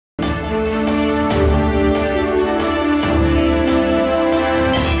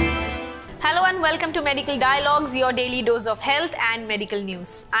Medical Dialogues, your daily dose of health and medical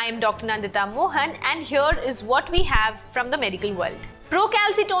news. I am Dr. Nandita Mohan, and here is what we have from the medical world.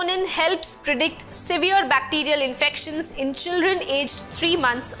 Procalcitonin helps predict severe bacterial infections in children aged 3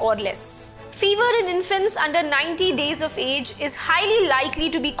 months or less. Fever in infants under 90 days of age is highly likely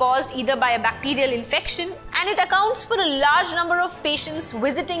to be caused either by a bacterial infection, and it accounts for a large number of patients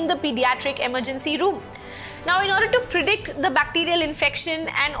visiting the pediatric emergency room. Now, in order to predict the bacterial infection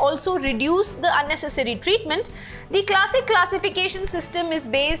and also reduce the unnecessary treatment, the classic classification system is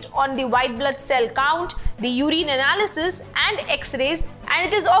based on the white blood cell count, the urine analysis and X-rays, and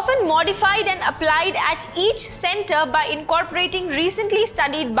it is often modified and applied at each center by incorporating recently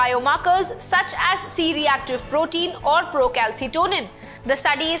studied biomarkers such as C-reactive protein or procalcitonin. The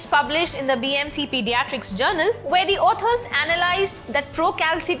study is published in the BMC Pediatrics Journal, where the authors analyzed that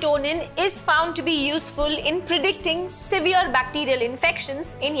procalcitonin is found to be useful in predicting severe bacterial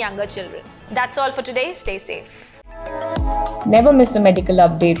infections in younger children. That's all for today. Stay safe. Never miss a medical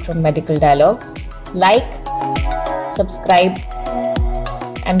update from Medical Dialogues. Like, subscribe,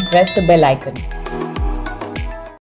 and press the bell icon.